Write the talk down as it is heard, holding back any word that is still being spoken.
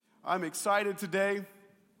I'm excited today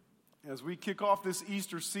as we kick off this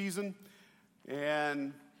Easter season.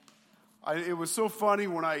 And it was so funny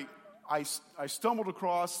when I stumbled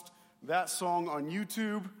across that song on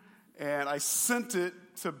YouTube, and I sent it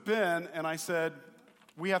to Ben, and I said,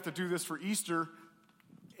 we have to do this for Easter.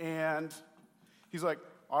 And he's like,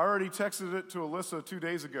 I already texted it to Alyssa 2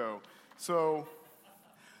 days ago. So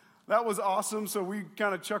that was awesome. So we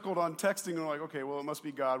kind of chuckled on texting, and we're like, okay, well, it must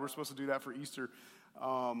be God. We're supposed to do that for Easter,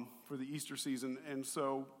 for the Easter season. And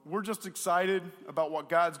so we're just excited about what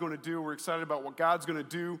God's going to do. We're excited about what God's going to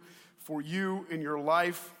do for you in your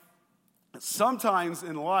life. Sometimes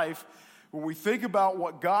in life, when we think about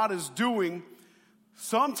what God is doing,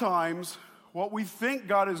 sometimes what we think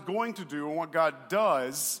God is going to do and what God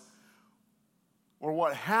does or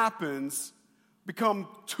what happens become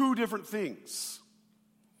two different things.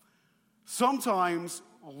 Sometimes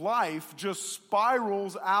life just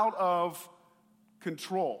spirals out of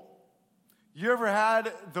control. You ever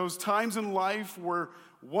had those times in life where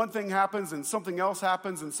one thing happens and something else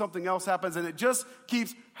happens and something else happens and it just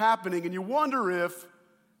keeps happening and you wonder if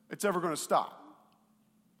it's ever going to stop,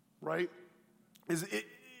 right?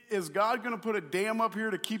 Is God going to put a dam up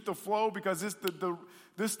here to keep the flow because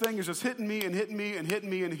this thing is just hitting me and hitting me and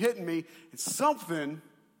hitting me and hitting me, and something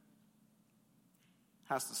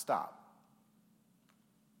has to stop.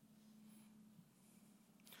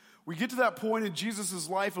 We get to that point in Jesus'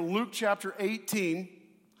 life in Luke chapter 18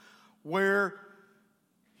 where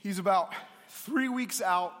he's about 3 weeks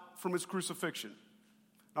out from his crucifixion.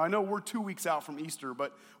 Now, I know we're 2 weeks out from Easter,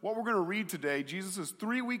 but what we're going to read today, Jesus is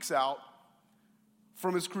 3 weeks out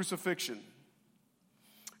from his crucifixion.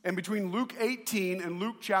 And between Luke 18 and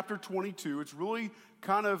Luke chapter 22, it's really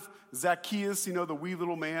kind of Zacchaeus, the wee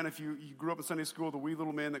little man. If you grew up in Sunday school, the wee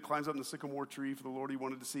little man that climbs up in the sycamore tree for the Lord he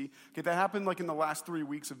wanted to see. Okay, that happened like in the last 3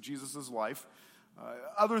 weeks of Jesus' life.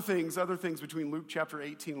 Other things between Luke chapter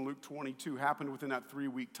 18 and Luke 22 happened within that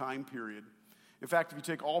 3-week time period. In fact, if you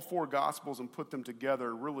take all four Gospels and put them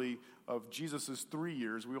together, really, of Jesus' 3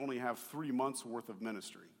 years, we only have 3 months worth of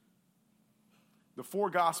ministry. The four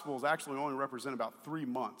Gospels actually only represent about 3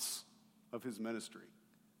 months of his ministry.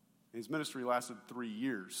 His ministry lasted 3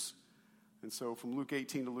 years. And so from Luke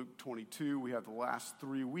 18 to Luke 22, we have the last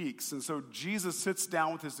 3 weeks. And so Jesus sits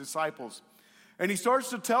down with his disciples, and he starts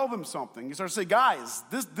to tell them something. He starts to say, guys,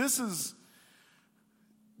 this is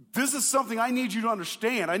something I need you to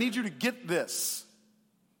understand. I need you to get this.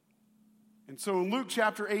 And so in Luke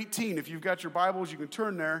chapter 18, if you've got your Bibles, you can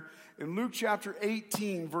turn there. In Luke chapter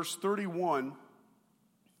 18, verse 31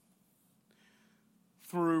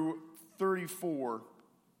 through 34,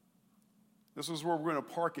 this is where we're going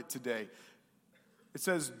to park it today. It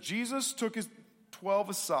says, Jesus took his 12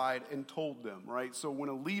 aside and told them, right? So when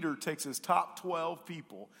a leader takes his top 12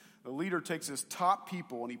 people, the leader takes his top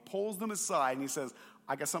people and he pulls them aside and he says,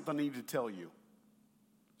 I got something I need to tell you.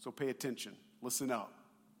 So pay attention. Listen up.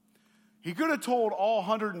 He could have told all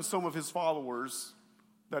 100 and some of his followers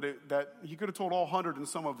that he could have told all 100 and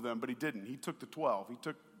some of them, but he didn't. He took the 12. He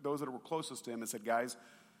took those that were closest to him and said, guys,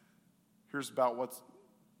 this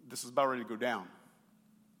is about ready to go down.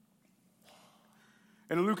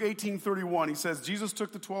 And in Luke 18:31, he says, Jesus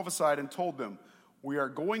took the 12 aside and told them, we are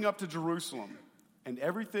going up to Jerusalem, and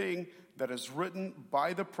everything that is written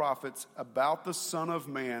by the prophets about the Son of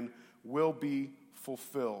Man will be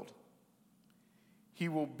fulfilled. He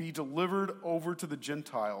will be delivered over to the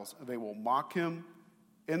Gentiles. They will mock him,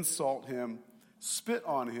 insult him, spit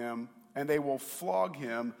on him, and they will flog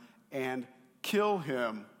him and kill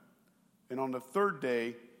him. And on the third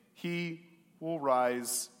day, he will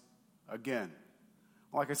rise again.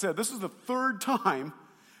 Like I said, this is the third time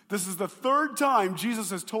Jesus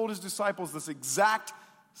has told his disciples this exact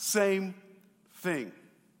same thing.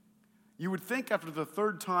 You would think after the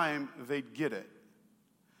third time they'd get it.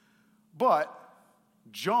 But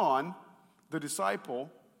John, the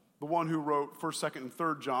disciple, the one who wrote 1st, 2nd, and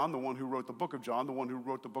 3rd John, the one who wrote the book of John, the one who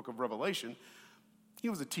wrote the book of Revelation, he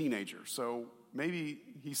was a teenager. So maybe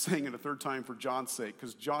he's saying it a third time for John's sake,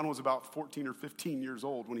 because John was about 14 or 15 years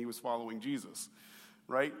old when he was following Jesus,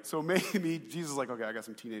 right? So maybe Jesus is like, okay, I got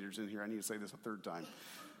some teenagers in here. I need to say this a third time.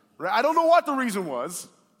 Right? I don't know what the reason was,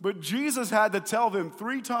 but Jesus had to tell them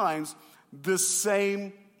 3 times the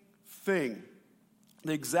same thing,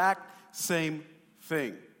 the exact same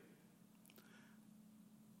thing.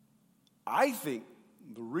 I think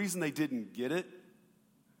the reason they didn't get it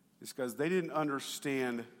is because they didn't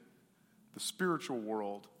understand the spiritual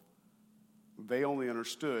world. They only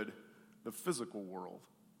understood the physical world.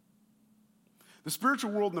 The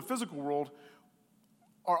spiritual world and the physical world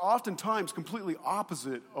are oftentimes completely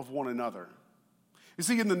opposite of one another. You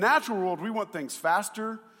see, in the natural world, we want things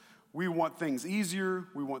faster, We want things easier.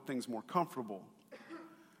 We want things more comfortable.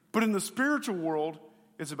 But in the spiritual world,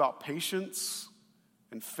 it's about patience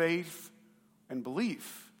and faith and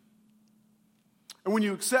belief. And when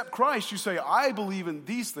you accept Christ, you say, I believe in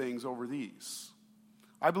these things over these.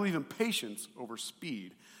 I believe in patience over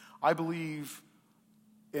speed. I believe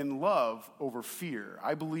in love over fear.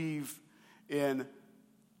 I believe in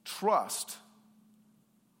trust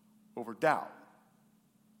over doubt.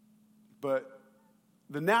 But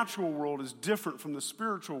the natural world is different from the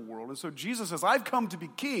spiritual world. And so Jesus says, I've come to be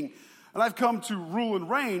king, and I've come to rule and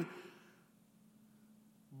reign,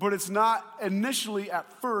 but it's not initially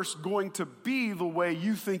at first going to be the way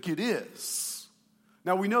you think it is.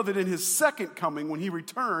 Now we know that in his second coming, when he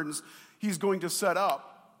returns, he's going to set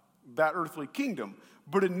up that earthly kingdom.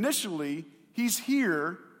 But initially, he's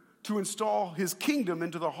here to install his kingdom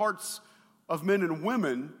into the hearts of men and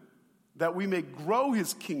women, that we may grow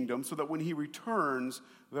his kingdom so that when he returns,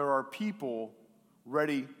 there are people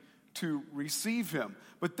ready to receive him.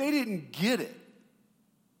 But they didn't get it.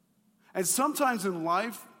 And sometimes in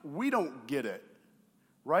life, we don't get it,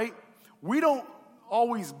 right? We don't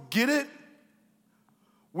always get it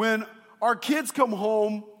when our kids come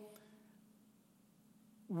home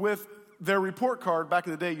with their report card. Back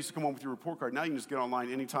in the day, you used to come home with your report card. Now you can just get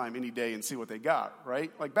online anytime, any day, and see what they got,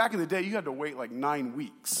 right? Like back in the day, you had to wait like 9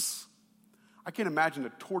 weeks. I can't imagine the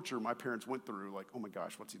torture my parents went through. Like, oh my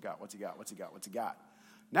gosh, what's he got? What's he got? What's he got? What's he got?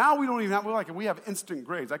 Now we don't even have, we have instant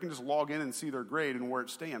grades. I can just log in and see their grade and where it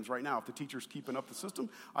stands right now. If the teacher's keeping up the system,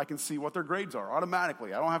 I can see what their grades are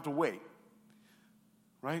automatically. I don't have to wait,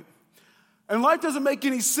 right? And life doesn't make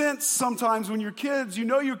any sense sometimes when your kids, you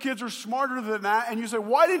know your kids are smarter than that, and you say,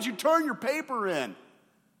 why didn't you turn your paper in?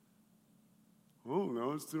 Oh,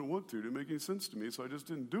 no, I just didn't want to. It didn't make any sense to me, so I just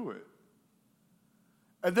didn't do it.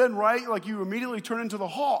 And then, right, like you immediately turn into the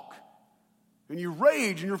Hulk. And you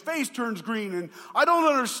rage, and your face turns green, and I don't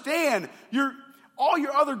understand. All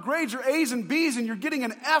your other grades are A's and B's, and you're getting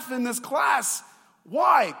an F in this class.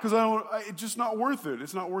 Why? Because it's just not worth it.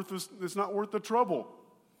 It's not worth the trouble,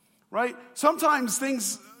 right? Sometimes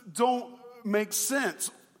things don't make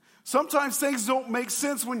sense. Sometimes things don't make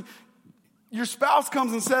sense when your spouse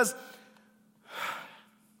comes and says,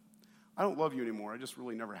 I don't love you anymore. I just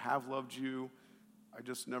really never have loved you. I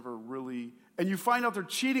just never really, and you find out they're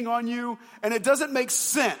cheating on you, and it doesn't make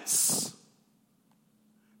sense.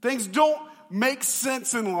 Things don't make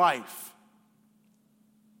sense in life.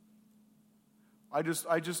 I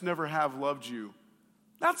just never have loved you.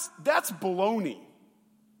 That's baloney.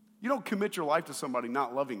 You don't commit your life to somebody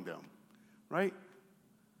not loving them, right?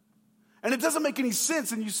 And it doesn't make any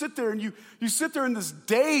sense, and you sit there and you sit there in this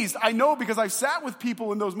dazed. I know because I sat with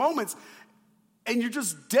people in those moments. And you're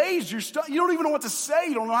just dazed. You don't even know what to say.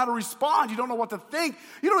 You don't know how to respond. You don't know what to think.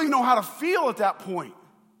 You don't even know how to feel at that point.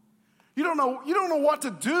 You don't know what to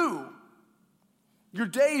do. You're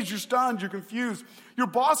dazed. You're stunned. You're confused. Your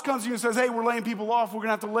boss comes to you and says, hey, we're laying people off. We're going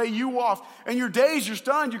to have to lay you off. And you're dazed. You're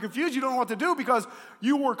stunned. You're confused. You don't know what to do because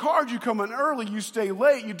you work hard. You come in early. You stay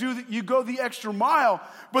late. You go the extra mile.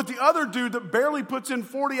 But the other dude that barely puts in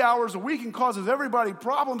 40 hours a week and causes everybody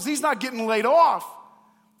problems, he's not getting laid off.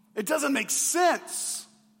 It doesn't make sense,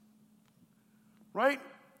 right?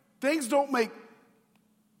 Things don't make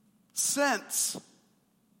sense.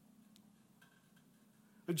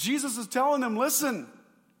 But Jesus is telling them, listen,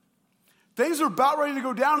 things are about ready to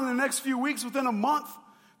go down in the next few weeks, within a month.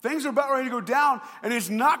 Things are about ready to go down, and it's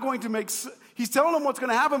not going to make sense. He's telling them what's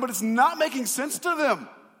going to happen, but it's not making sense to them.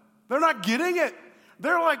 They're not getting it.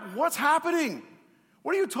 They're like, what's happening?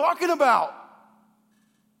 What are you talking about?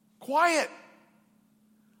 Quiet.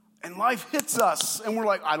 And life hits us, and we're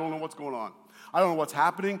like, I don't know what's going on. I don't know what's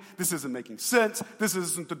happening. This isn't making sense. This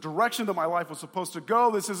isn't the direction that my life was supposed to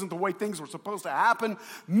go. This isn't the way things were supposed to happen.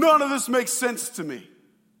 None of this makes sense to me.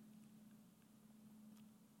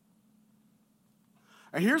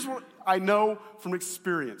 And here's what I know from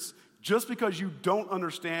experience. Just because you don't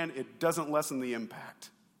understand, it doesn't lessen the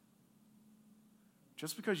impact.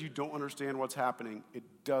 Just because you don't understand what's happening, it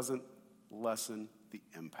doesn't lessen the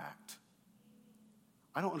impact.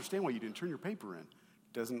 I don't understand why you didn't turn your paper in.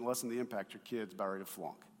 Doesn't lessen the impact your kid's about ready to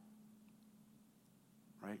flunk.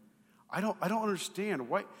 Right? I don't understand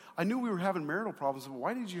why. I knew we were having marital problems, but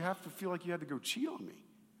why did you have to feel like you had to go cheat on me?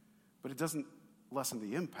 But it doesn't lessen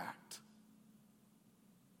the impact.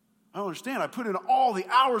 I don't understand. I put in all the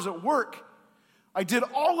hours at work. I did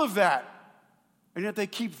all of that. And yet they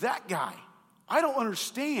keep that guy. I don't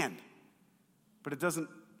understand. But it doesn't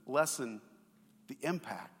lessen the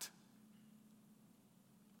impact.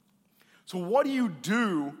 So what do you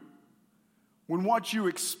do when what you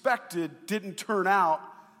expected didn't turn out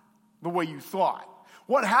the way you thought?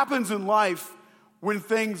 What happens in life when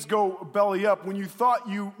things go belly up, when you thought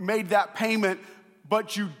you made that payment,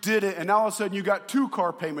 but you didn't, and all of a sudden you got 2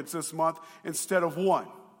 car payments this month instead of 1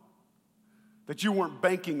 that you weren't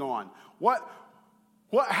banking on? What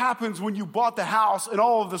happens when you bought the house and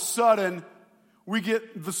all of a sudden we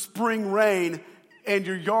get the spring rain and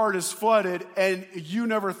your yard is flooded and you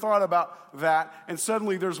never thought about that, and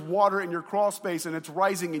suddenly there's water in your crawl space and it's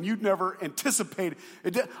rising and you'd never anticipated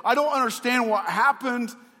it? I don't understand what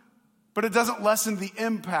happened, but it doesn't lessen the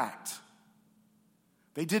impact.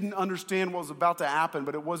 They didn't understand what was about to happen,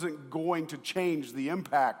 but it wasn't going to change the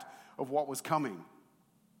impact of what was coming.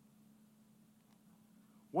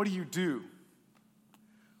 What do?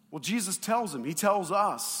 Well, Jesus tells him. He tells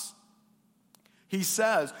us. He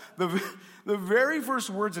says, the very first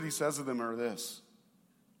words that he says to them are this: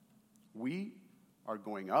 we are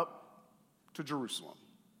going up to Jerusalem.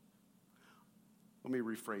 Let me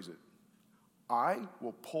rephrase it. I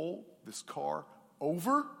will pull this car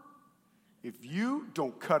over if you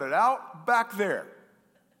don't cut it out back there.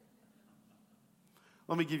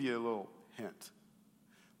 Let me give you a little hint.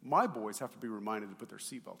 My boys have to be reminded to put their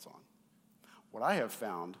seatbelts on. What I have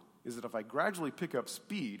found is that if I gradually pick up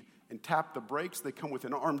speed and tap the brakes, they come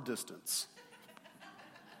within arm distance.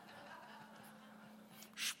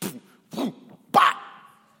 Put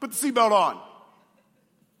the seatbelt on.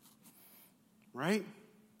 Right?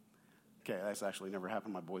 Okay, that's actually never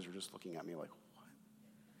happened. My boys are just looking at me like, what?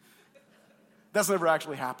 That's never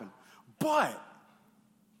actually happened. But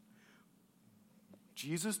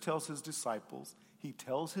Jesus tells his disciples, he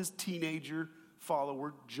tells his teenager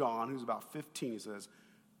follower, John, who's about 15, he says,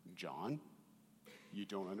 John, you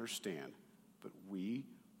don't understand, but we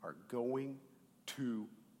are going to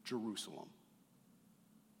Jerusalem.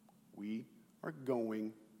 We are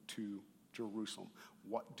going to Jerusalem.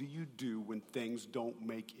 What do you do when things don't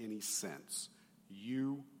make any sense?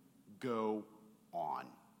 You go on.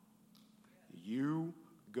 You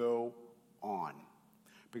go on.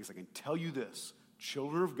 Because I can tell you this,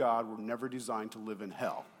 children of God were never designed to live in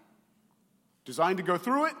hell. Designed to go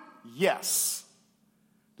through it? Yes.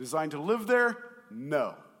 Designed to live there?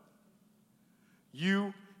 No.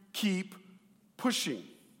 You keep pushing.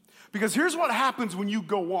 Because here's what happens when you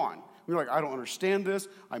go on. You're like, I don't understand this.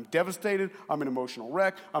 I'm devastated. I'm an emotional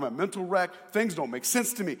wreck. I'm a mental wreck. Things don't make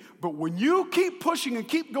sense to me. But when you keep pushing and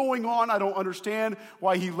keep going on, I don't understand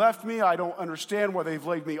why he left me. I don't understand why they've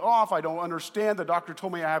laid me off. I don't understand. The doctor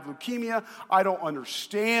told me I have leukemia. I don't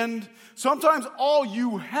understand. Sometimes all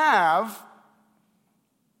you have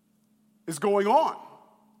is going on.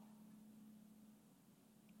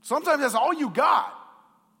 Sometimes that's all you got.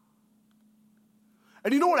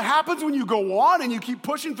 And you know what happens when you go on and you keep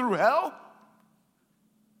pushing through hell?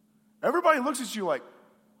 Everybody looks at you like,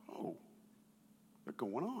 oh, they're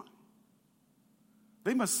going on.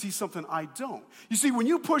 They must see something I don't. You see, when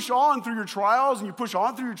you push on through your trials and you push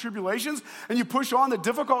on through your tribulations and you push on the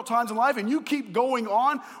difficult times in life and you keep going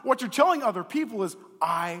on, what you're telling other people is,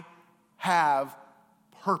 I have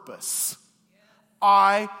purpose.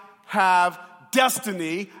 I have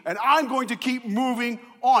destiny, and I'm going to keep moving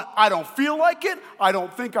on. I don't feel like it. I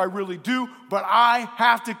don't think I really do, but I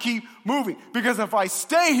have to keep moving, because if I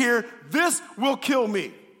stay here, this will kill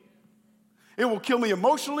me. It will kill me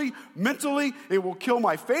emotionally, mentally. It will kill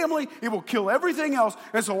my family. It will kill everything else.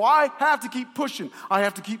 And so I have to keep pushing. I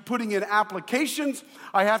have to keep putting in applications.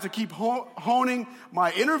 I have to keep honing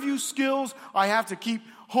my interview skills. I have to keep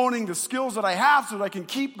honing the skills that I have so that I can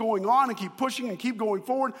keep going on and keep pushing and keep going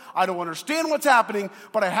forward. I don't understand what's happening,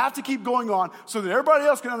 but I have to keep going on so that everybody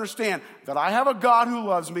else can understand that I have a God who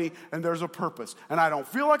loves me and there's a purpose. And I don't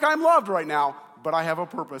feel like I'm loved right now, but I have a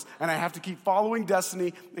purpose. And I have to keep following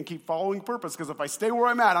destiny and keep following purpose, because if I stay where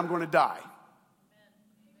I'm at, I'm going to die.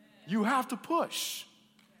 You have to push.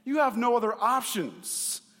 You have no other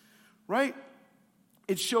options, right?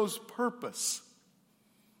 It shows purpose.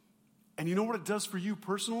 And you know what it does for you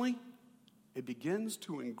personally? It begins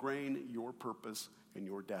to ingrain your purpose and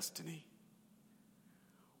your destiny.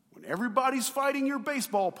 When everybody's fighting your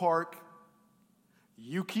baseball park,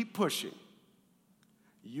 you keep pushing.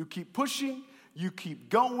 You keep pushing, you keep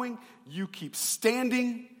going, you keep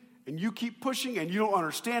standing, and you keep pushing, and you don't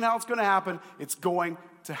understand how it's going to happen. It's going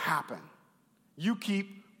to happen. You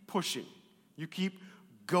keep pushing. You keep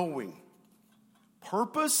going.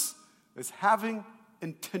 Purpose is having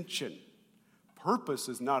intention. Purpose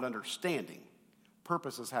is not understanding.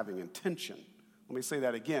 Purpose is having intention. Let me say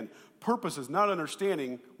that again. Purpose is not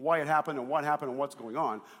understanding why it happened and what's going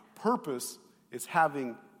on. Purpose is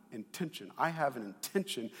having intention. I have an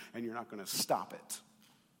intention, and you're not going to stop it.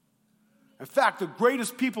 In fact, the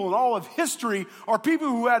greatest people in all of history are people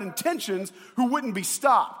who had intentions who wouldn't be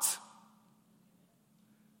stopped.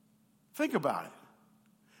 Think about it.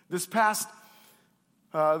 This past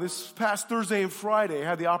Thursday and Friday, I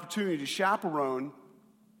had the opportunity to chaperone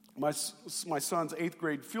my son's 8th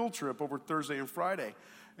grade field trip over Thursday and Friday.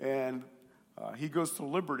 And he goes to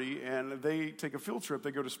Liberty, and they take a field trip.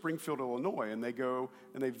 They go to Springfield, Illinois, and they go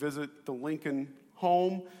and they visit the Lincoln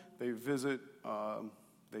home. They visit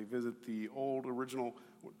the old original,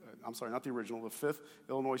 I'm sorry, not the original, the 5th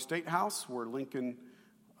Illinois State House where Lincoln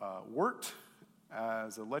worked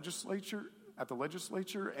as a legislature, at the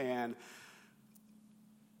legislature. And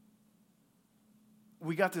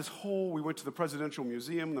we got we went to the Presidential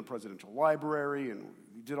Museum, the Presidential Library, and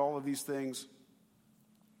we did all of these things.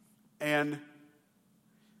 And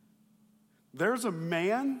there's a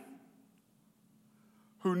man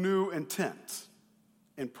who knew intent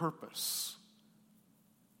and purpose.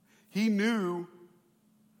 He knew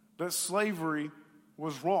that slavery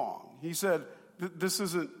was wrong. He said, this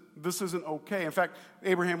isn't okay. In fact,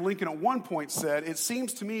 Abraham Lincoln at one point said, "It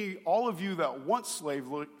seems to me all of you that want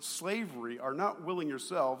slavery are not willing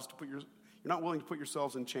yourselves to you're not willing to put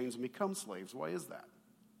yourselves in chains and become slaves. Why is that?"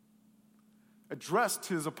 Addressed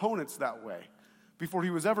his opponents that way before he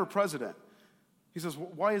was ever president. He says,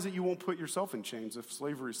 "Why is it you won't put yourself in chains if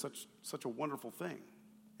slavery is such a wonderful thing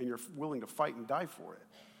and you're willing to fight and die for it?"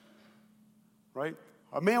 Right?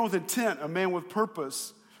 A man with intent, a man with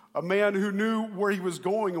purpose, a man who knew where he was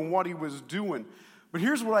going and what he was doing. But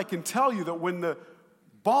here's what I can tell you, that when the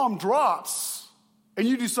bomb drops and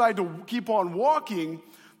you decide to keep on walking,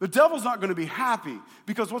 the devil's not going to be happy,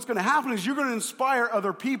 because what's going to happen is you're going to inspire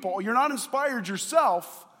other people. You're not inspired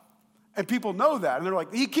yourself, and people know that. And they're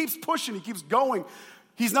like, he keeps pushing, he keeps going.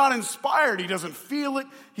 He's not inspired. He doesn't feel it.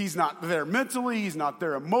 He's not there mentally. He's not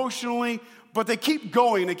there emotionally. But they keep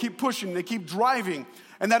going, they keep pushing, they keep driving.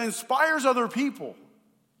 And that inspires other people.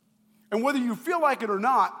 And whether you feel like it or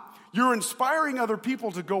not, you're inspiring other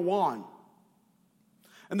people to go on.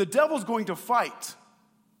 And the devil's going to fight.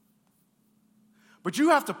 But you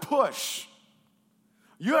have to push.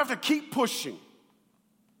 You have to keep pushing.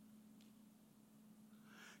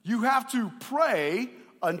 You have to pray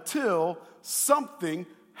until something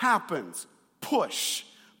happens. Push.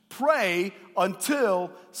 Pray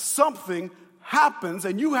until something happens,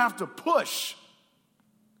 and you have to push.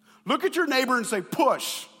 Look at your neighbor and say,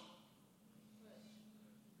 "Push."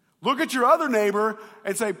 Look at your other neighbor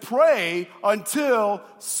and say, "Pray until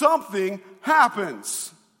something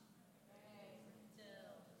happens."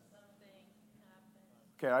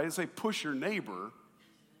 Okay, I didn't say push your neighbor.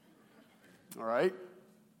 All right?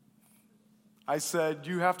 I said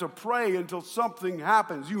you have to pray until something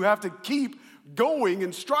happens. You have to keep going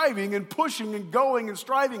and striving and pushing and going and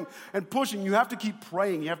striving and pushing. You have to keep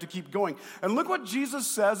praying. You have to keep going. And look what Jesus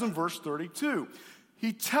says in verse 32.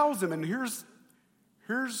 He tells them, and here's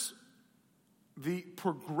the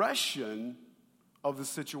progression of the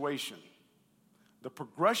situation. The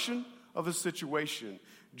progression of the situation.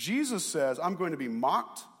 Jesus says, "I'm going to be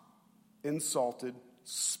mocked, insulted,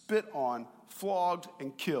 spit on, flogged,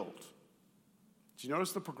 and killed." Did you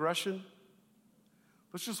notice the progression?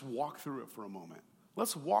 Let's just walk through it for a moment.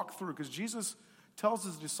 Let's walk through, because Jesus tells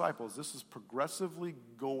his disciples this is progressively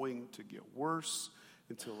going to get worse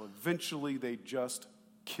until eventually they just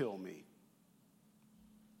kill me.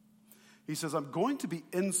 He says, "I'm going to be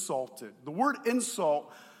insulted." The word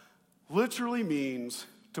insult literally means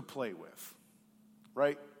to play with,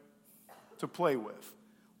 right? To play with.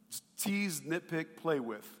 Tease, nitpick, play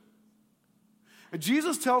with. And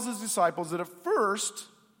Jesus tells his disciples that at first,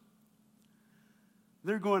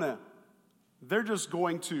 they're just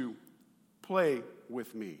going to play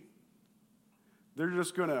with me. They're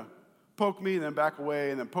just going to poke me and then back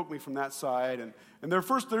away and then poke me from that side. And they're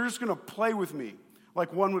just going to play with me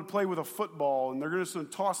like one would play with a football, and they're just going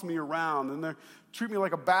to toss me around, and they treat me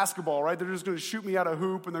like a basketball, right? They're just going to shoot me out a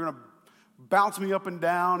hoop, and they're going to bounce me up and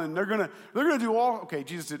down, and they're going to do all, okay,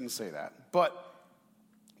 Jesus didn't say that, but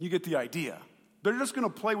you get the idea. They're just going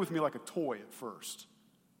to play with me like a toy at first.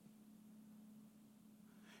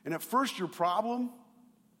 And at first, your problem,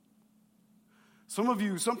 some of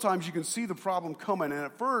you, sometimes you can see the problem coming, and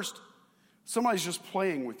at first, somebody's just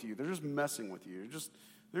playing with you. They're just messing with you.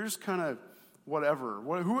 They're just kind of whatever.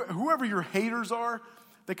 Whoever your haters are,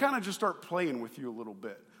 they kind of just start playing with you a little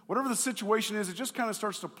bit. Whatever the situation is, it just kind of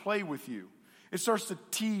starts to play with you. It starts to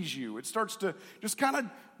tease you. It starts to just kind of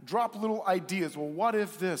drop little ideas. Well, what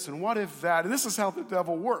if this and what if that? And this is how the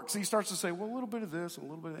devil works. He starts to say, well, a little bit of this and a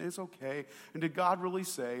little bit of that. It's okay. And did God really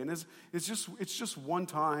say? And it's just one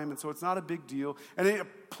time, and so it's not a big deal. And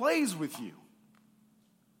it plays with you.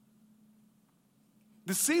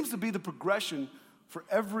 This seems to be the progression for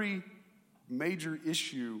every major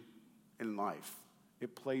issue in life.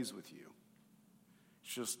 It plays with you.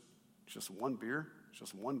 It's just one beer. It's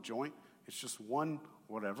just one joint. It's just one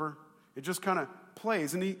whatever. It just kind of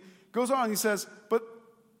plays. And he goes on, he says, but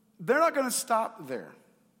they're not going to stop there.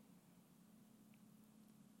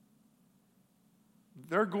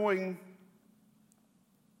 They're going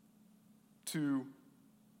to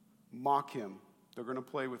mock him. They're going to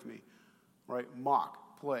play with me. Right?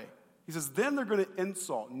 Mock, play. He says, then they're going to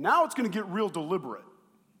insult. Now it's going to get real deliberate.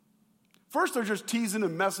 First, they're just teasing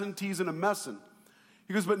and messing.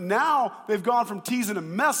 He goes, but now they've gone from teasing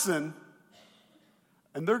and messing,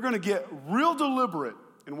 and they're going to get real deliberate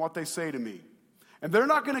in what they say to me. And they're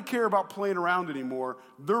not going to care about playing around anymore.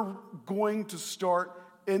 They're going to start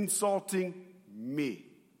insulting me.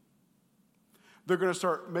 They're going to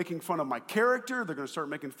start making fun of my character. They're going to start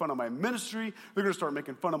making fun of my ministry. They're going to start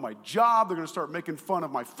making fun of my job. They're going to start making fun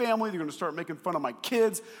of my family. They're going to start making fun of my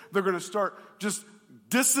kids. They're going to start just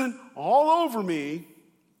dissing all over me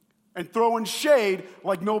and throwing shade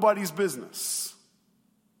like nobody's business.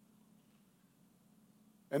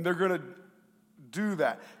 And they're going to do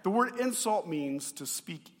that. The word insult means to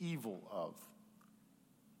speak evil of.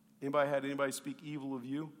 Anybody speak evil of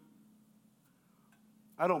you?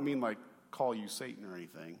 I don't mean like call you Satan or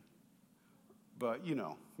anything. But,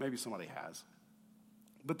 maybe somebody has.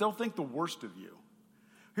 But they'll think the worst of you.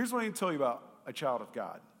 Here's what I can tell you about a child of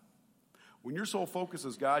God. When your sole focus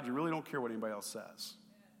is God, you really don't care what anybody else says.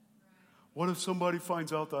 What if somebody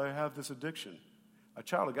finds out that I have this addiction? A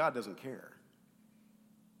child of God doesn't care.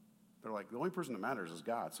 They're like, the only person that matters is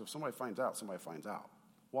God. So if somebody finds out, somebody finds out.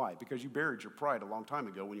 Why? Because you buried your pride a long time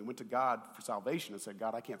ago when you went to God for salvation and said,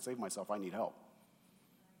 God, I can't save myself. I need help.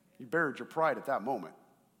 You buried your pride at that moment.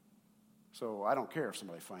 So I don't care if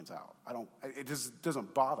somebody finds out. It just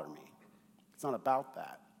doesn't bother me. It's not about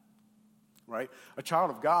that. Right? A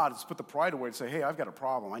child of God is put the pride away and say, hey, I've got a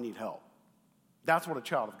problem. I need help. That's what a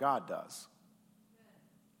child of God does.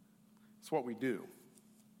 It's what we do.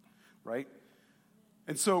 Right?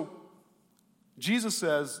 And so Jesus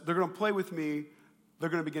says, they're going to play with me. They're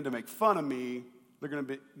going to begin to make fun of me. They're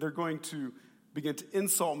going to begin to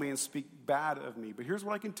insult me and speak bad of me. But here's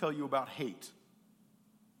what I can tell you about hate.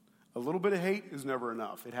 A little bit of hate is never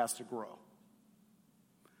enough. It has to grow.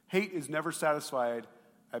 Hate is never satisfied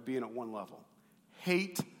at being at one level.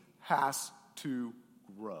 Hate has to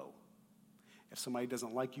grow. If somebody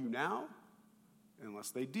doesn't like you now,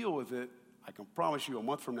 unless they deal with it, I can promise you a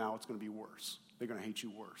month from now it's going to be worse. They're going to hate you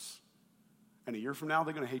worse. And a year from now,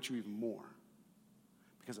 they're going to hate you even more.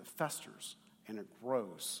 Because it festers and it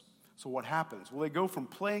grows. So what happens? Well, they go from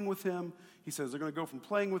playing with him. He says they're going to go from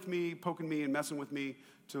playing with me, poking me and messing with me,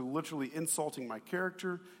 to literally insulting my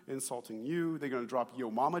character, insulting you. They're going to drop yo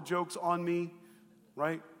mama jokes on me,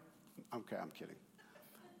 right? Okay, I'm kidding.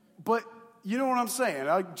 But you know what I'm saying?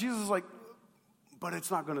 Jesus is like, but it's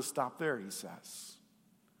not going to stop there, he says.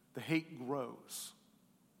 The hate grows.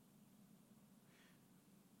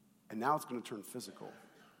 And now it's going to turn physical.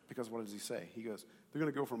 Because what does he say? He goes, they're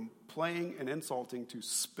going to go from playing and insulting to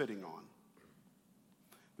spitting on.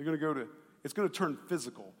 They're going to it's going to turn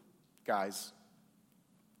physical, guys.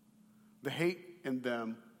 The hate in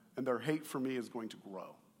them and their hate for me is going to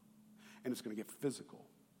grow. And it's going to get physical.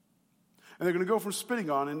 And they're going to go from spitting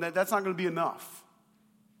on, and that's not going to be enough.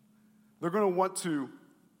 They're going to want to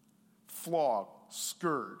flog,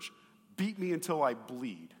 scourge, beat me until I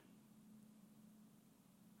bleed.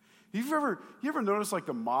 You ever noticed like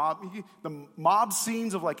the mob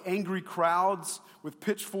scenes of like angry crowds with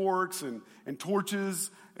pitchforks and torches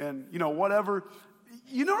and whatever?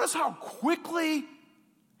 You notice how quickly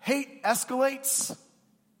hate escalates?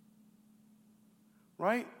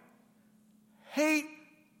 Right? Hate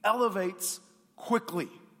elevates quickly.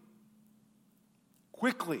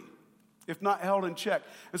 Quickly, if not held in check.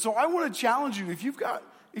 And so I want to challenge you, if you've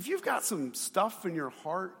got some stuff in your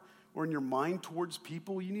heart or in your mind towards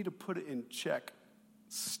people, you need to put it in check.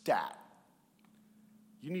 Stat.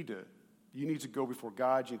 You need to go before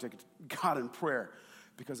God. You need to take it to God in prayer.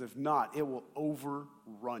 Because if not, it will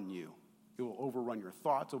overrun you. It will overrun your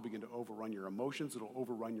thoughts. It will begin to overrun your emotions. It will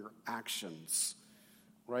overrun your actions.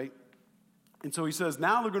 Right? And so he says,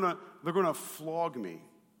 now they're gonna flog me.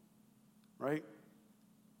 Right?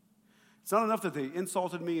 It's not enough that they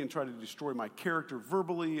insulted me and tried to destroy my character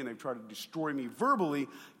verbally, and they've tried to destroy me verbally.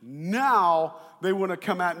 Now they want to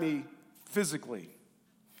come at me physically.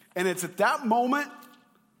 And it's at that moment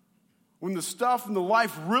when the stuff in the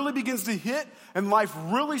life really begins to hit and life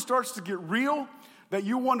really starts to get real that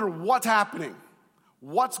you wonder what's happening,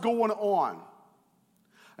 what's going on.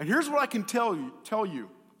 And here's what I can tell you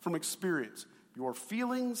from experience. Your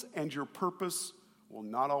feelings and your purpose will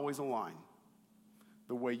not always align.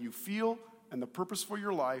 The way you feel and the purpose for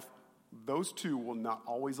your life, those two will not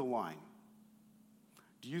always align.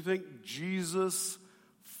 Do you think Jesus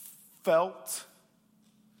felt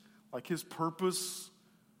like his purpose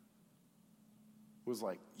was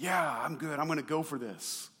like, yeah, I'm good, I'm going to go for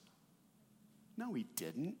this? No, he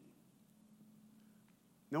didn't.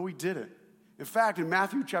 No, he didn't. In fact, in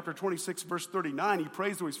Matthew chapter 26, verse 39, he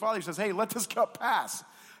prays to his Father. He says, hey, let this cup pass.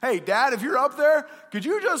 Hey, Dad, if you're up there, could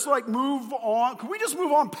you just move on? Could we just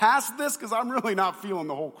move on past this? Because I'm really not feeling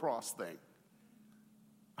the whole cross thing.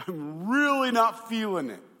 I'm really not feeling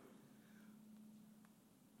it.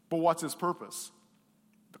 But what's his purpose?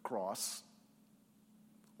 The cross.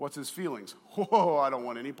 What's his feelings? Whoa, I don't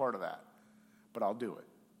want any part of that. But I'll do it.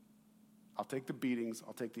 I'll take the beatings.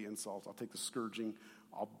 I'll take the insults. I'll take the scourging.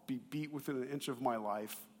 I'll be beat within an inch of my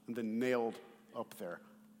life and then nailed up there.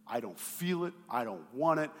 I don't feel it. I don't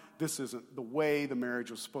want it. This isn't the way the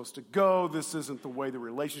marriage was supposed to go. This isn't the way the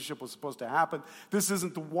relationship was supposed to happen. This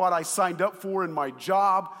isn't what I signed up for in my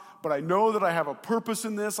job. But I know that I have a purpose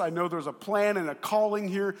in this. I know there's a plan and a calling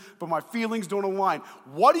here, but my feelings don't align.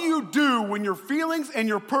 What do you do when your feelings and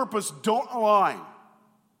your purpose don't align?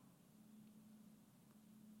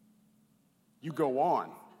 You go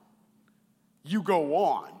on. You go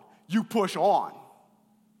on. You push on.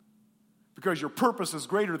 Because your purpose is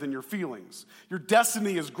greater than your feelings. Your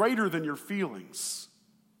destiny is greater than your feelings.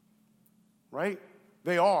 Right?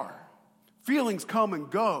 They are. Feelings come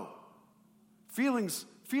and go. Feelings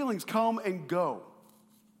come and go.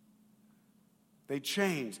 They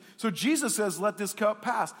change. So Jesus says, let this cup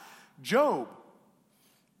pass. Job,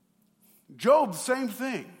 same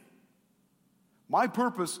thing. My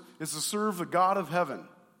purpose is to serve the God of heaven.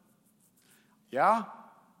 Yeah,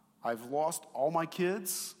 I've lost all my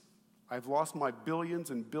kids. I've lost my billions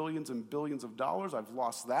and billions and billions of dollars. I've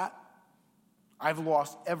lost that. I've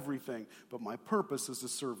lost everything. But my purpose is to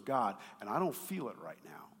serve God, and I don't feel it right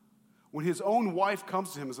now. When his own wife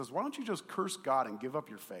comes to him and says, why don't you just curse God and give up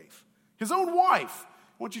your faith? His own wife,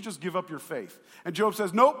 why don't you just give up your faith? And Job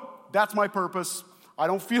says, nope, that's my purpose. I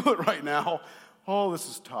don't feel it right now. Oh, this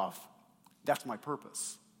is tough. That's my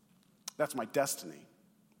purpose. That's my destiny.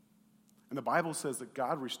 And the Bible says that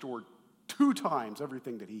God restored 2 times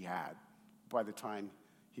everything that he had by the time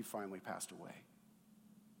he finally passed away.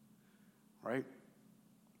 Right?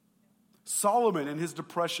 Solomon in his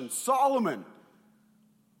depression.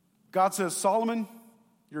 God says, Solomon,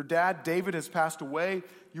 your dad, David, has passed away.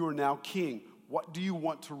 You are now king. What do you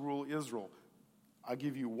want to rule Israel? I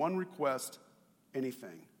give you one request,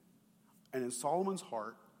 anything. And in Solomon's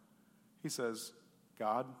heart, he says,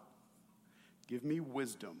 God, give me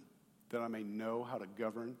wisdom that I may know how to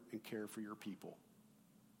govern and care for your people.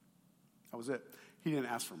 That was it. He didn't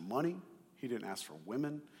ask for money. He didn't ask for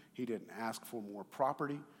women. He didn't ask for more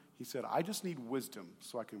property. He said, I just need wisdom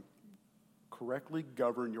so I can correctly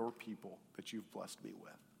govern your people that you've blessed me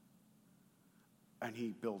with. And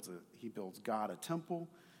he builds God a temple,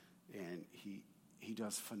 and he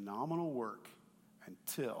does phenomenal work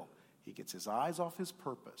until he gets his eyes off his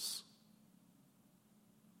purpose.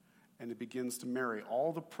 And he begins to marry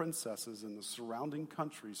all the princesses in the surrounding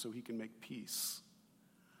countries so he can make peace.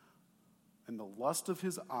 And the lust of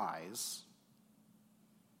his eyes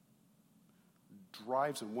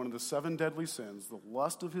drives him, one of the 7 deadly sins, the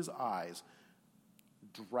lust of his eyes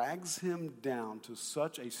drags him down to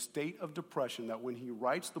such a state of depression that when he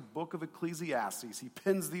writes the book of Ecclesiastes, he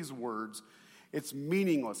pens these words, it's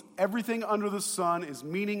meaningless. Everything under the sun is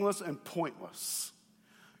meaningless and pointless.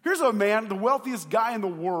 Here's a man, the wealthiest guy in the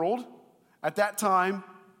world at that time,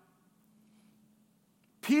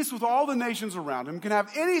 peace with all the nations around him, can have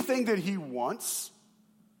anything that he wants.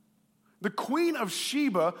 The Queen of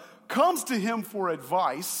Sheba comes to him for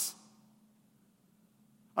advice.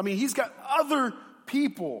 I mean, he's got other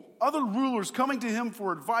people, other rulers coming to him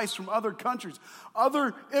for advice from other countries.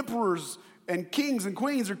 Other emperors and kings and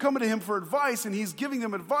queens are coming to him for advice, and he's giving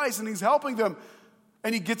them advice, and he's helping them.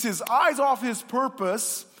 And he gets his eyes off his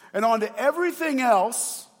purpose and onto everything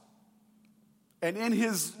else. And in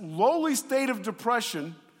his lowly state of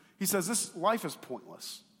depression, he says, this life is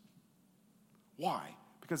pointless. Why?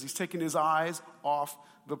 Because he's taken his eyes off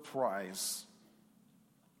the prize.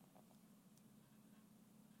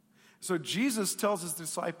 So Jesus tells his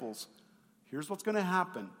disciples, here's what's going to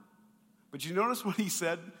happen. But you notice what he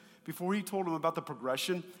said before he told them about the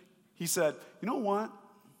progression? He said, you know what?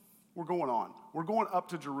 We're going on. We're going up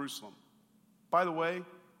to Jerusalem. By the way,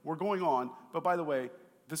 we're going on, but by the way,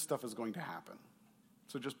 this stuff is going to happen.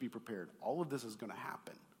 So just be prepared. All of this is going to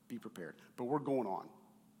happen. Be prepared. But we're going on.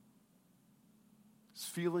 His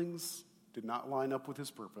feelings did not line up with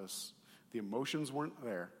his purpose. The emotions weren't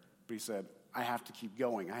there. But he said, I have to keep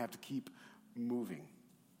going. I have to keep moving.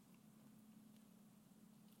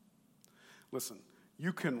 Listen,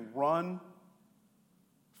 you can run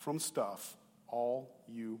from stuff all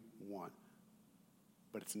you want.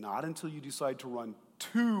 But it's not until you decide to run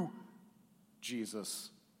to Jesus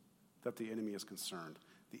that the enemy is concerned.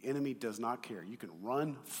 The enemy does not care. You can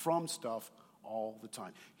run from stuff all the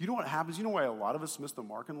time. You know what happens? You know why a lot of us miss the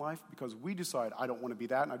mark in life? Because we decide, I don't want to be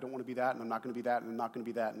that, and I don't want to be that, and I'm not going to be that, and I'm not going to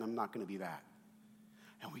be that, and I'm not going to be that.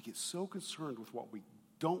 And we get so concerned with what we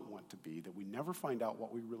don't want to be that we never find out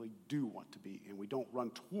what we really do want to be, and we don't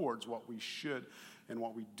run towards what we should and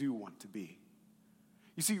what we do want to be.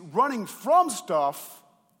 You see, running from stuff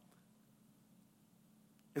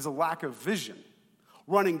is a lack of vision.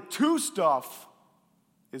 Running to stuff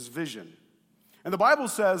is vision. And the Bible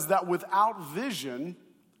says that without vision,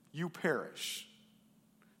 you perish.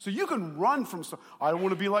 So you can run from stuff. I don't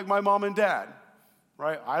want to be like my mom and dad,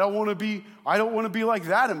 right? I don't want to be like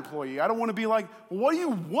that employee. I don't want to be like, what do you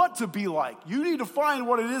want to be like? You need to find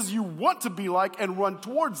what it is you want to be like and run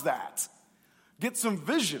towards that. Get some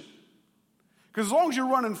vision. Because as long as you're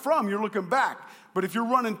running from, you're looking back. But if you're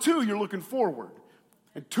running to, you're looking forward.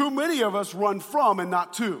 And too many of us run from and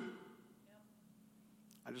not to.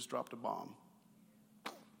 I just dropped a bomb.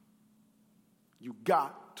 You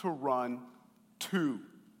got to run to.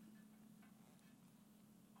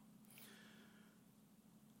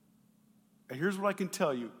 And here's what I can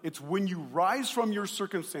tell you. It's when you rise from your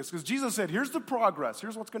circumstance. Because Jesus said, here's the progress.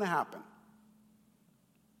 Here's what's going to happen.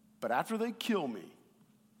 But after they kill me,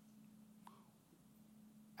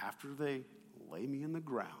 after they lay me in the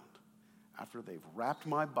ground, after they've wrapped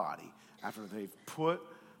my body, after they've put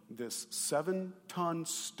this 7-ton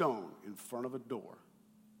stone in front of a door,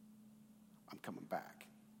 I'm coming back.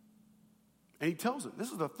 And he tells him,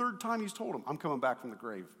 this is the third time he's told him, I'm coming back from the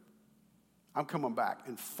grave. I'm coming back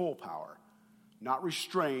in full power, not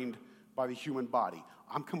restrained by the human body.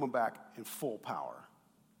 I'm coming back in full power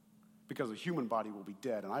because the human body will be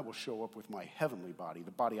dead, and I will show up with my heavenly body,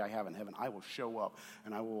 the body I have in heaven. I will show up,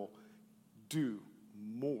 and I will do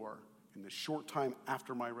more in the short time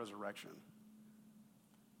after my resurrection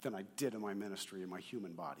than I did in my ministry in my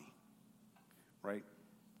human body, right?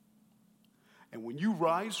 And when you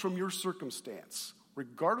rise from your circumstance,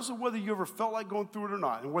 regardless of whether you ever felt like going through it or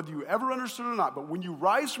not, and whether you ever understood it or not, but when you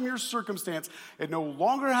rise from your circumstance, it no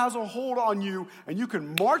longer has a hold on you, and you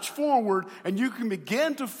can march forward, and you can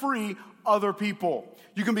begin to free other people.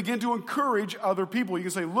 You can begin to encourage other people. You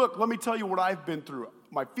can say, look, let me tell you what I've been through.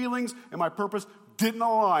 My feelings and my purpose didn't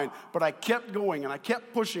align, but I kept going and I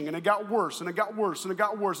kept pushing, and it got worse and it got worse and it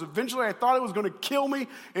got worse. Eventually I thought it was going to kill me.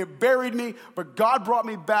 It buried me, but God brought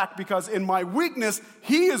me back because in my weakness,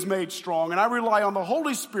 He is made strong, and I rely on the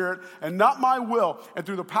Holy Spirit and not my will. And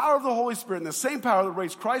through the power of the Holy Spirit and the same power that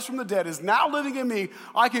raised Christ from the dead is now living in me,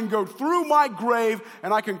 I can go through my grave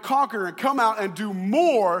and I can conquer and come out and do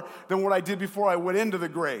more than what I did before I went into the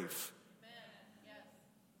grave. Yes.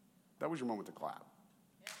 That was your moment to clap.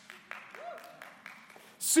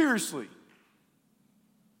 Seriously.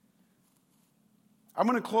 I'm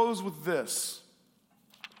going to close with this.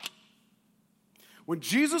 When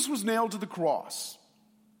Jesus was nailed to the cross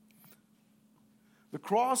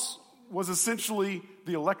was essentially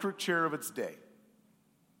the electric chair of its day.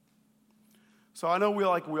 So I know we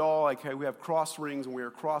have cross rings and we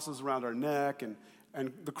wear crosses around our neck,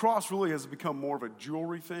 and the cross really has become more of a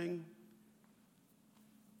jewelry thing.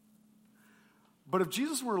 But if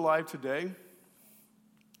Jesus were alive today,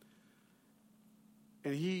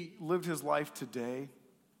 and He lived His life today,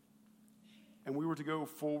 and we were to go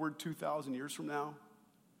forward 2,000 years from now,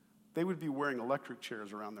 they would be wearing electric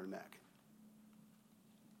chairs around their neck.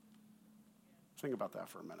 Think about that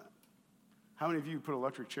for a minute. How many of you put an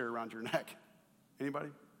electric chair around your neck? Anybody?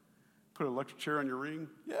 Put an electric chair on your ring?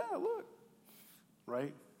 Yeah, look.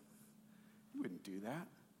 Right? You wouldn't do that.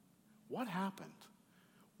 What happened?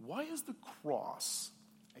 Why is the cross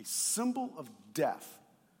a symbol of death?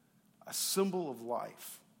 A symbol of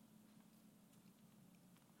life.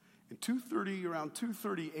 In around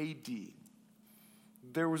 230 AD,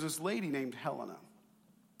 there was this lady named Helena,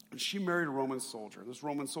 and she married a Roman soldier. This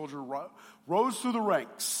Roman soldier rose through the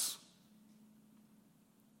ranks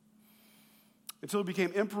until he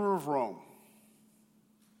became emperor of Rome.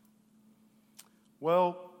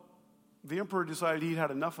 Well, the emperor decided he'd had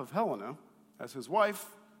enough of Helena as his wife.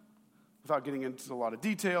 Without getting into a lot of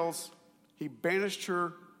details, he banished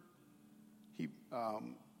her.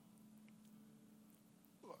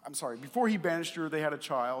 Before he banished her, they had a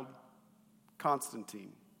child,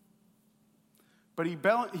 Constantine. But he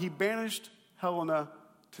banished Helena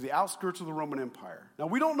to the outskirts of the Roman Empire. Now,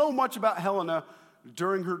 we don't know much about Helena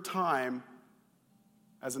during her time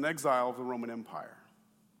as an exile of the Roman Empire.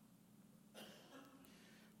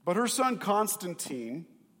 But her son Constantine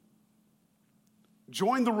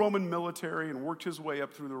joined the Roman military and worked his way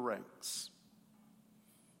up through the ranks.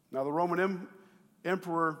 Now, the Roman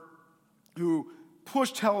emperor who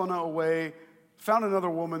pushed Helena away found another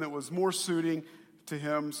woman that was more suiting to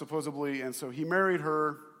him, supposedly, and so he married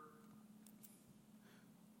her.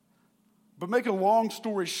 But make a long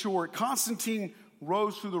story short, Constantine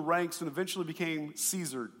rose through the ranks and eventually became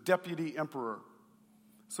Caesar, deputy emperor.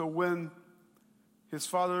 So when his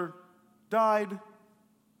father died,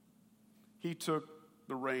 he took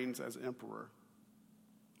the reins as emperor.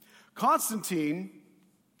 Constantine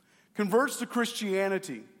converts to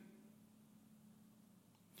Christianity.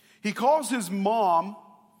 He calls his mom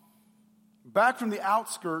back from the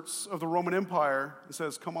outskirts of the Roman Empire and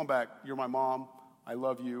says, "Come on back, you're my mom, I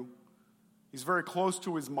love you." He's very close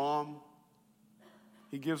to his mom.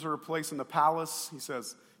 He gives her a place in the palace. He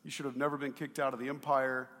says, "You should have never been kicked out of the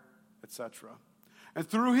empire," etc. And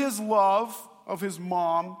through his love of his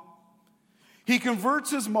mom, he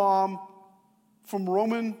converts his mom from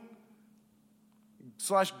Roman/Greek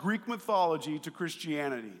mythology to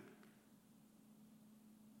Christianity.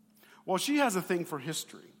 Well, she has a thing for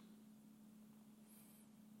history.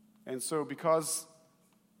 And so because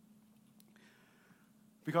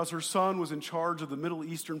her son was in charge of the Middle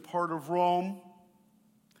Eastern part of Rome,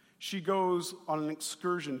 she goes on an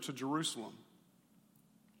excursion to Jerusalem.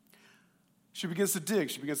 She begins to dig.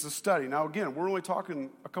 She begins to study. Now, again, we're only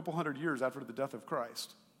talking a couple hundred years after the death of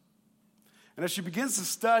Christ. And as she begins to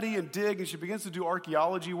study and dig, and she begins to do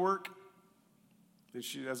archaeology work, and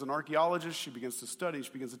as an archaeologist, she begins to study,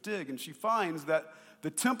 she begins to dig, and she finds that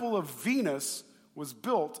the temple of Venus was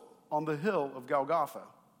built on the hill of Golgotha.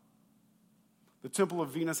 The temple of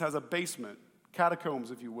Venus has a basement,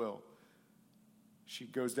 catacombs, if you will. She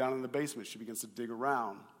goes down in the basement. She begins to dig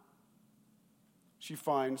around. She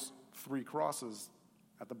finds 3 crosses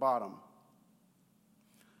at the bottom.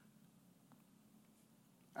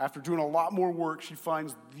 After doing a lot more work, she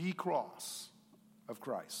finds the cross of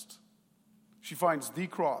Christ. She finds the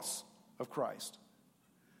cross of Christ.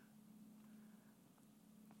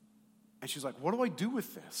 And she's like, "What do I do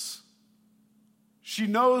with this?" She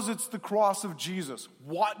knows it's the cross of Jesus.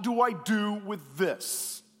 What do I do with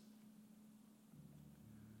this?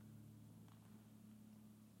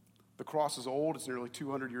 The cross is old. It's nearly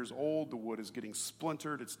 200 years old. The wood is getting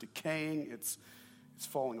splintered. It's decaying. It's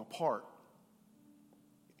falling apart.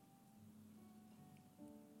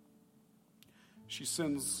 She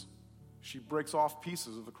breaks off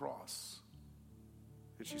pieces of the cross.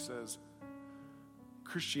 And she says,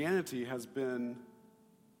 "Christianity has been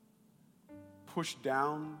pushed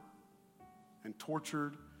down and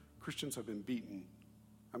tortured. Christians have been beaten.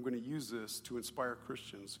 I'm going to use this to inspire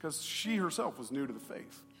Christians," because she herself was new to the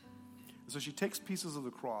faith. And so she takes pieces of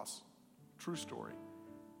the cross, true story,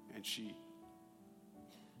 and she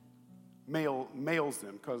mails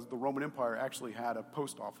them, because the Roman Empire actually had a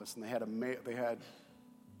post office, and they had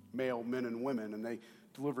mail men and women, and they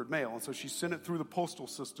delivered mail. And so she sent it through the postal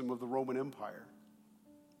system of the Roman Empire.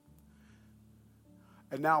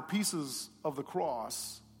 And now pieces of the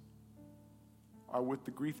cross are with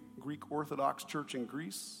the Greek Orthodox Church in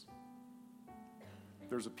Greece.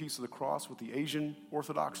 There's a piece of the cross with the Asian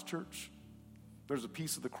Orthodox Church. There's a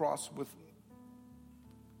piece of the cross with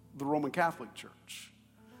the Roman Catholic Church.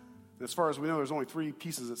 And as far as we know, there's only 3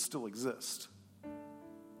 pieces that still exist.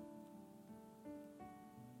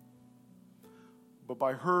 But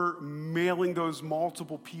by her mailing those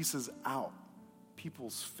multiple pieces out,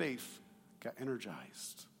 people's faith got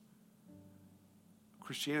energized.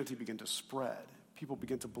 Christianity began to spread. People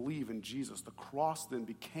began to believe in Jesus. The cross then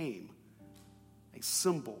became a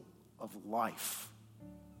symbol of life.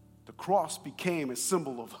 The cross became a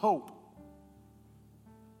symbol of hope.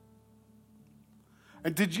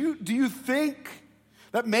 And do you think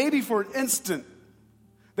that maybe for an instant,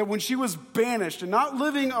 that when she was banished and not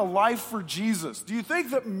living a life for Jesus, do you think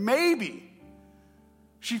that maybe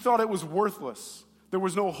she thought it was worthless? There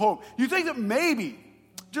was no hope. You think that maybe,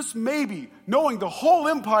 just maybe, knowing the whole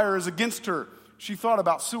empire is against her, she thought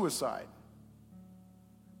about suicide.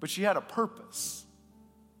 But she had a purpose.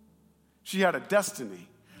 She had a destiny.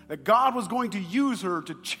 That God was going to use her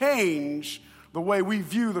to change the way we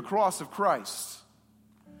view the cross of Christ.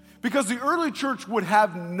 Because the early church would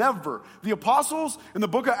have never, the apostles in the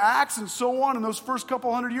book of Acts and so on, in those first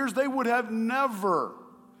couple hundred years, they would have never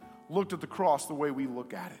looked at the cross the way we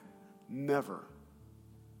look at it. Never.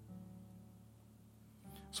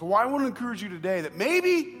 So I want to encourage you today that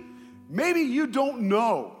maybe Maybe you don't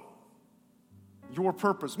know your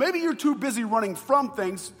purpose. Maybe you're too busy running from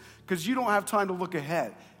things because you don't have time to look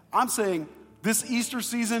ahead. I'm saying this Easter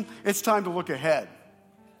season, it's time to look ahead.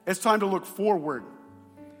 It's time to look forward.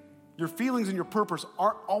 Your feelings and your purpose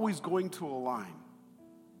aren't always going to align.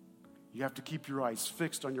 You have to keep your eyes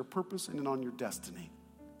fixed on your purpose and on your destiny.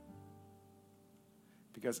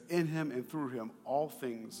 Because in him and through him, all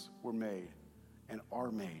things were made and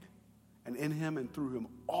are made. And in him and through him,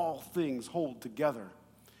 all things hold together.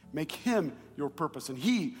 Make him your purpose, and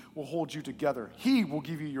he will hold you together. He will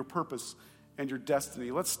give you your purpose and your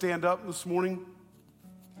destiny. Let's stand up this morning.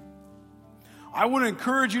 I want to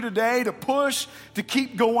encourage you today to push, to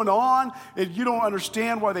keep going on. If you don't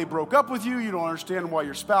understand why they broke up with you, you don't understand why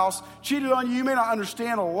your spouse cheated on you, you may not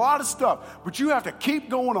understand a lot of stuff, but you have to keep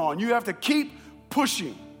going on. You have to keep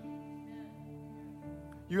pushing.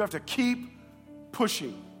 You have to keep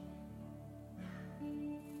pushing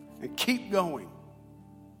and keep going.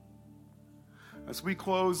 As we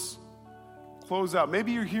close out,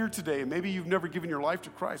 maybe you're here today and maybe you've never given your life to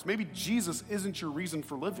Christ. Maybe Jesus isn't your reason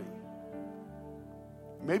for living.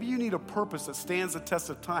 Maybe you need a purpose that stands the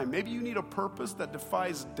test of time. Maybe you need a purpose that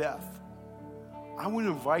defies death. I want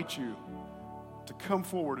to invite you to come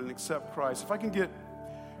forward and accept Christ. If I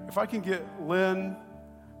can get Lynn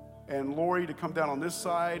and Lori to come down on this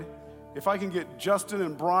side, if I can get Justin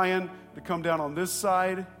and Brian to come down on this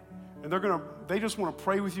side, and they just want to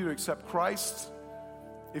pray with you to accept Christ.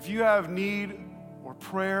 If you have need or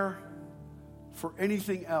prayer for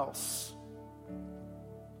anything else,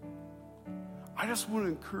 I just want to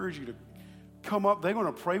encourage you to come up. They're going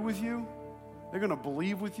to pray with you. They're going to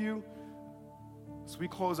believe with you. As we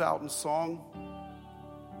close out in song,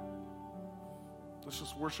 let's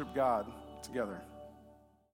just worship God together.